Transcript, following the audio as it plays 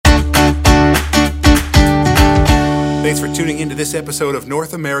Thanks for tuning into this episode of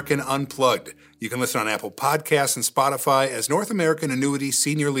North American Unplugged. You can listen on Apple Podcasts and Spotify as North American Annuity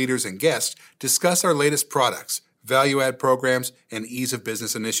senior leaders and guests discuss our latest products, value-add programs, and ease of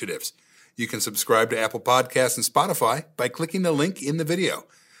business initiatives. You can subscribe to Apple Podcasts and Spotify by clicking the link in the video.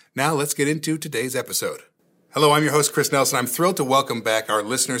 Now let's get into today's episode. Hello, I'm your host, Chris Nelson. I'm thrilled to welcome back our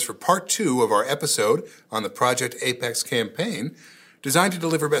listeners for part 2 of our episode on the Project Apex campaign, designed to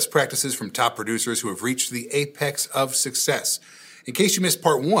deliver best practices from top producers who have reached the apex of success. In case you missed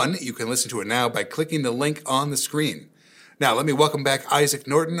part 1, you can listen to it now by clicking the link on the screen. Now, let me welcome back Isaac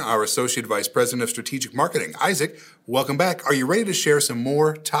Norton, our Associate Vice President of Strategic Marketing. Isaac, welcome back. Are you ready to share some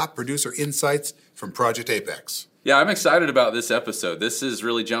more top producer insights from Project Apex? Yeah, I'm excited about this episode. This is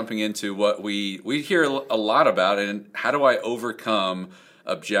really jumping into what we hear a lot about, and how do I overcome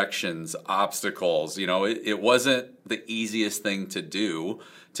objections, obstacles. You know, it wasn't the easiest thing to do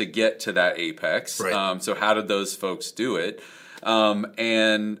to get to that apex. Right. So how did those folks do it?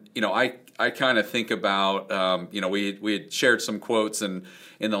 And, you know, I kind of think about, you know, we had shared some quotes in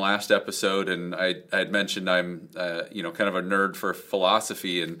the last episode, and I had mentioned I'm, you know, kind of a nerd for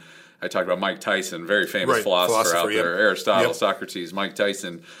philosophy, and I talked about Mike Tyson, very famous philosopher out there, Aristotle, Socrates, Mike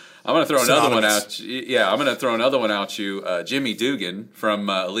Tyson. I'm going to throw another one out. Yeah, I'm going to throw another one out you. Jimmy Dugan from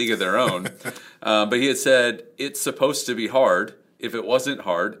League of Their Own. But he had said, it's supposed to be hard. If it wasn't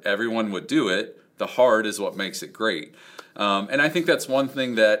hard, everyone would do it. The hard is what makes it great. And I think that's one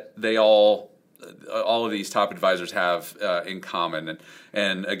thing that they all of these top advisors have in common.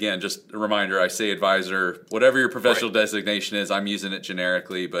 And again, just a reminder, I say advisor, whatever your professional designation is, I'm using it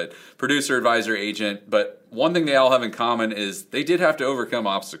generically, but producer, advisor, agent. But one thing they all have in common is they did have to overcome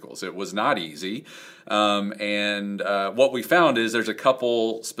obstacles. It was not easy. And what we found is there's a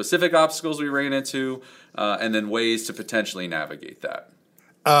couple specific obstacles we ran into, and then ways to potentially navigate that.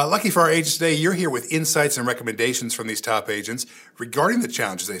 Lucky for our agents today, you're here with insights and recommendations from these top agents regarding the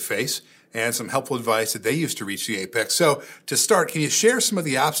challenges they face and some helpful advice that they use to reach the apex. So to start, can you share some of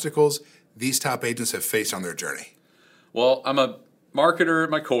the obstacles these top agents have faced on their journey? Well, I'm a marketer at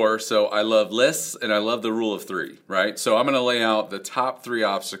my core, so I love lists and I love the rule of 3, right? So I'm going to lay out the top 3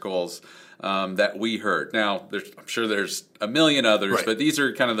 obstacles that we heard. Now, I'm sure there's a million others, but these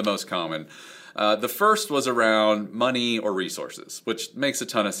are kind of the most common. The first was around money or resources, which makes a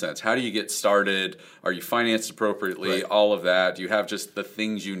ton of sense. How do you get started? Are you financed appropriately? All of that. Do you have just the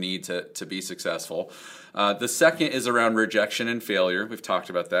things you need to be successful? The second is around rejection and failure. We've talked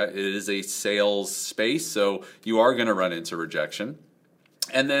about that. It is a sales space, so you are going to run into rejection.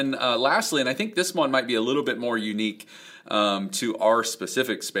 And then lastly, and I think this one might be a little bit more unique to our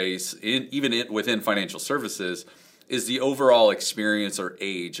specific space, within financial services, is the overall experience or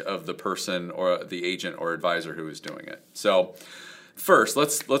age of the person or the agent or advisor who is doing it. So first,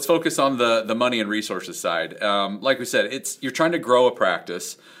 let's focus on the money and resources side. Like we said, you're trying to grow a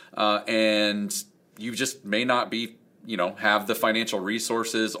practice, and you just may not be, have the financial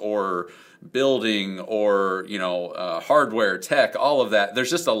resources or building or, hardware, tech, all of that. There's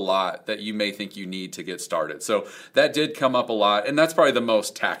just a lot that you may think you need to get started. So that did come up a lot, and that's probably the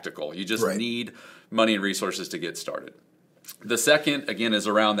most tactical. You just need money and resources to get started. The second, again, is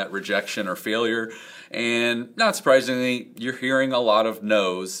around that rejection or failure. And not surprisingly, you're hearing a lot of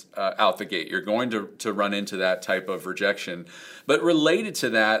no's out the gate. You're going to run into that type of rejection. But related to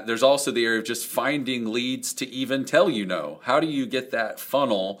that, there's also the area of just finding leads to even tell you no. How do you get that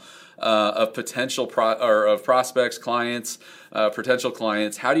funnel of potential prospects, clients, potential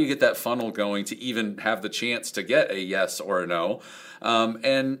clients? How do you get that funnel going to even have the chance to get a yes or a no?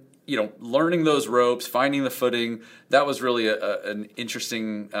 And learning those ropes, finding the footing, that was really an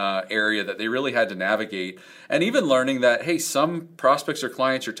interesting area that they really had to navigate. And even learning that, hey, some prospects or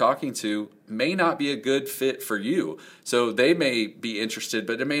clients you're talking to may not be a good fit for you. So they may be interested,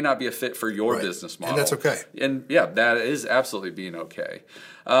 but it may not be a fit for your business model. And that's okay. And yeah, that is absolutely being okay.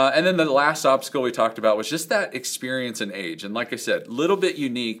 And then the last obstacle we talked about was just that experience and age. And like I said, a little bit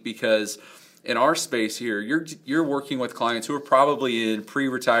unique because in our space here, you're working with clients who are probably in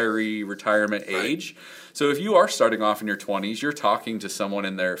pre-retiree, retirement age. So if you are starting off in your 20s, you're talking to someone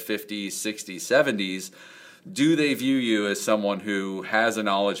in their 50s, 60s, 70s. Do they view you as someone who has a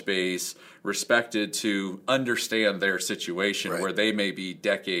knowledge base, respected to understand their situation where they may be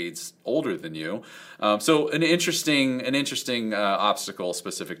decades older than you? So an interesting obstacle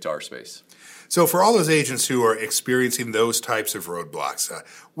specific to our space. So for all those agents who are experiencing those types of roadblocks,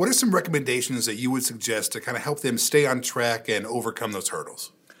 what are some recommendations that you would suggest to kind of help them stay on track and overcome those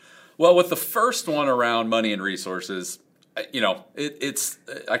hurdles? Well, with the first one around money and resources, it's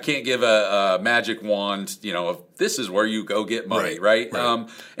I can't give a magic wand, of this is where you go get money, right?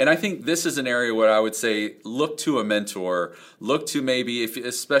 And I think this is an area where I would say look to a mentor, look to maybe,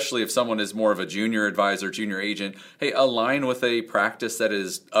 especially if someone is more of a junior advisor, junior agent, hey, align with a practice that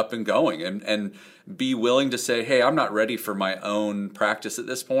is up and going and be willing to say, hey, I'm not ready for my own practice at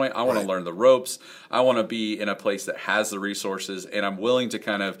this point. I want to learn the ropes. I want to be in a place that has the resources, and I'm willing to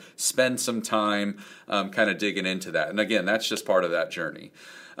kind of spend some time kind of digging into that. And again, that's just part of that journey.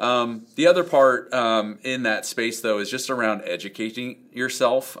 The other part in that space, though, is just around educating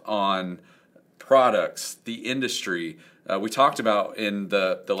yourself on products, the industry. We talked about in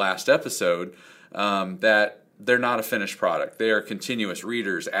the last episode that they're not a finished product. They are continuous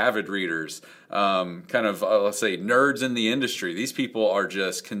readers, avid readers, let's say nerds in the industry. These people are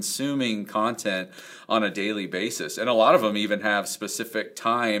just consuming content on a daily basis. And a lot of them even have specific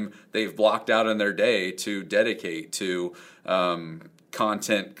time they've blocked out in their day to dedicate to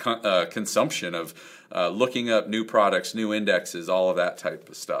content consumption of looking up new products, new indexes, all of that type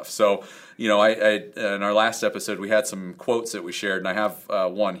of stuff. So, I in our last episode, we had some quotes that we shared, and I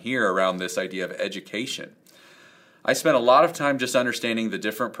have one here around this idea of education. I spent a lot of time just understanding the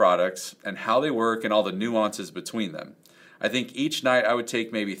different products and how they work and all the nuances between them. I think each night I would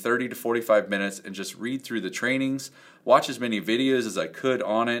take maybe 30 to 45 minutes and just read through the trainings, watch as many videos as I could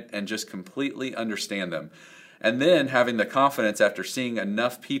on it, and just completely understand them. And then having the confidence after seeing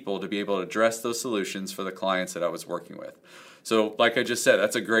enough people to be able to address those solutions for the clients that I was working with. So like I just said,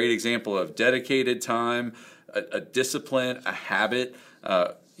 that's a great example of dedicated time, a discipline, a habit.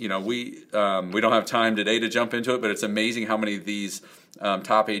 We don't have time today to jump into it, but it's amazing how many of these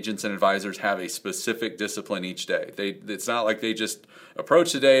top agents and advisors have a specific discipline each day. It's not like they just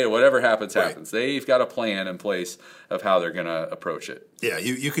approach the day and whatever happens. They've got a plan in place of how they're going to approach it. Yeah,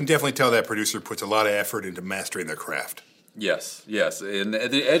 you can definitely tell that producer puts a lot of effort into mastering their craft. Yes, and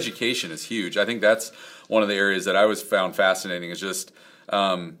the education is huge. I think that's one of the areas that I was found fascinating is just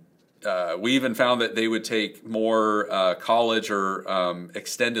we even found that they would take more college or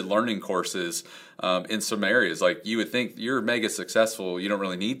extended learning courses in some areas. Like you would think you're mega successful, you don't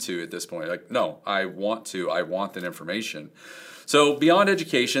really need to at this point. Like, no, I want that information. So beyond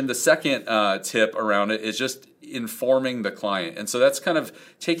education, the second tip around it is just informing the client. And so that's kind of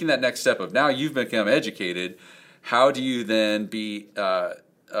taking that next step of now you've become educated. How do you then be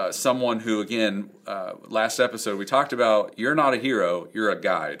someone who, again, last episode we talked about you're not a hero, you're a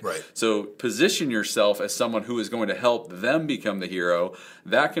guide. Right. So position yourself as someone who is going to help them become the hero.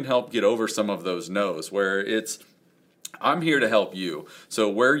 That can help get over some of those no's where it's, I'm here to help you. So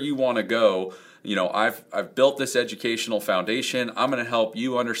where you want to go, I've built this educational foundation. I'm going to help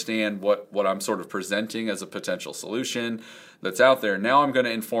you understand what I'm sort of presenting as a potential solution that's out there. Now I'm going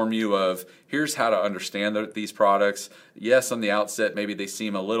to inform you of here's how to understand these products. Yes, on the outset, maybe they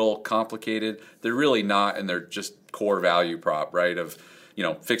seem a little complicated. They're really not, and they're just core value prop, right, of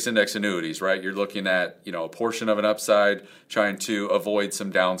fixed index annuities, right? You're looking at, a portion of an upside, trying to avoid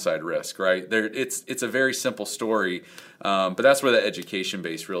some downside risk, right? It's a very simple story, but that's where the education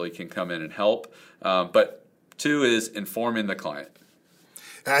base really can come in and help. But two is informing the client.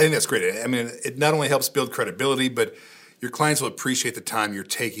 I think that's great. I mean, it not only helps build credibility, but your clients will appreciate the time you're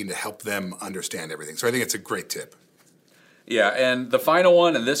taking to help them understand everything. So I think it's a great tip. Yeah, and the final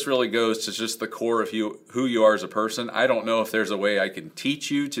one, and this really goes to just the core of who you are as a person. I don't know if there's a way I can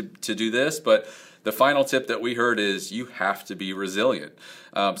teach you to do this, but the final tip that we heard is you have to be resilient.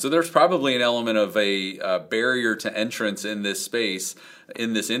 So there's probably an element of a barrier to entrance in this space,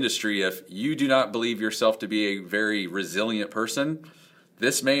 in this industry. If you do not believe yourself to be a very resilient person,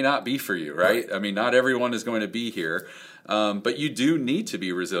 this may not be for you, right? I mean, not everyone is going to be here. But you do need to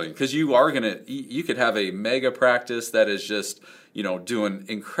be resilient because you could have a mega practice that is just, doing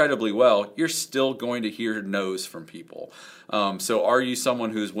incredibly well. You're still going to hear no's from people. So are you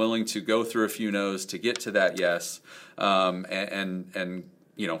someone who's willing to go through a few no's to get to that yes, and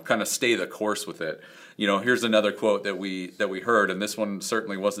kind of stay the course with it? Here's another quote that we heard, and this one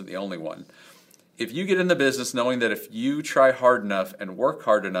certainly wasn't the only one. If you get in the business knowing that if you try hard enough and work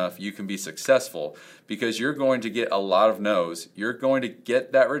hard enough, you can be successful because you're going to get a lot of no's. You're going to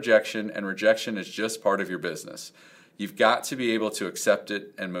get that rejection, and rejection is just part of your business. You've got to be able to accept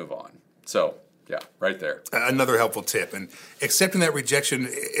it and move on. So, yeah, right there. Another helpful tip. And accepting that rejection,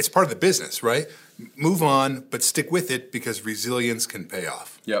 it's part of the business, right? Move on, but stick with it because resilience can pay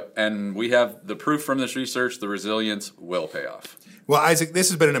off. Yep, and we have the proof from this research, the resilience will pay off. Well, Isaac, this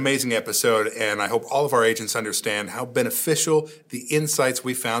has been an amazing episode, and I hope all of our agents understand how beneficial the insights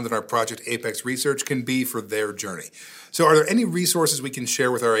we found in our Project Apex research can be for their journey. So are there any resources we can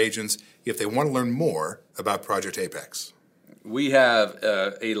share with our agents if they want to learn more about Project Apex? We have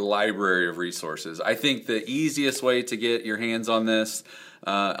a library of resources. I think the easiest way to get your hands on this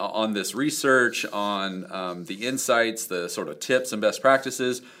research, on the insights, the sort of tips and best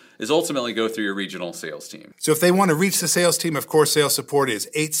practices, is ultimately go through your regional sales team. So if they want to reach the sales team, of course, sales support is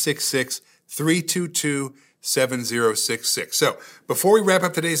 866-322-7066. So before we wrap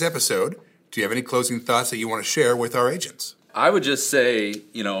up today's episode, do you have any closing thoughts that you want to share with our agents? I would just say,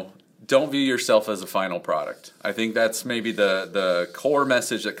 don't view yourself as a final product. I think that's maybe the core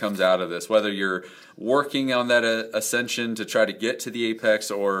message that comes out of this, whether you're working on that ascension to try to get to the apex,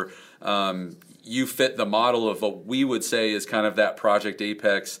 or you fit the model of what we would say is kind of that Project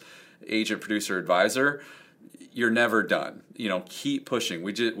Apex agent, producer, advisor. You're never done. Keep pushing.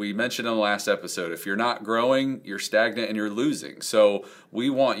 We mentioned in the last episode, if you're not growing, you're stagnant and you're losing. So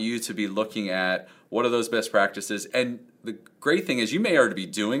we want you to be looking at what are those best practices. And the great thing is you may already be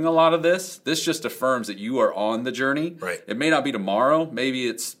doing a lot of this. This just affirms that you are on the journey. Right. It may not be tomorrow. Maybe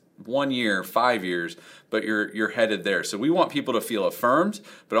it's 1 year, 5 years, but you're headed there. So we want people to feel affirmed,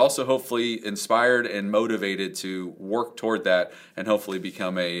 but also hopefully inspired and motivated to work toward that and hopefully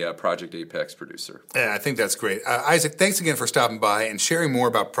become a Project Apex producer. Yeah, I think that's great. Isaac, thanks again for stopping by and sharing more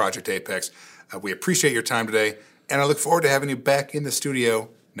about Project Apex. We appreciate your time today, and I look forward to having you back in the studio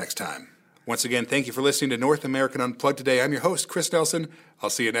next time. Once again, thank you for listening to North American Unplugged today. I'm your host, Chris Nelson. I'll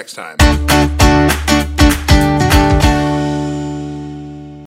see you next time.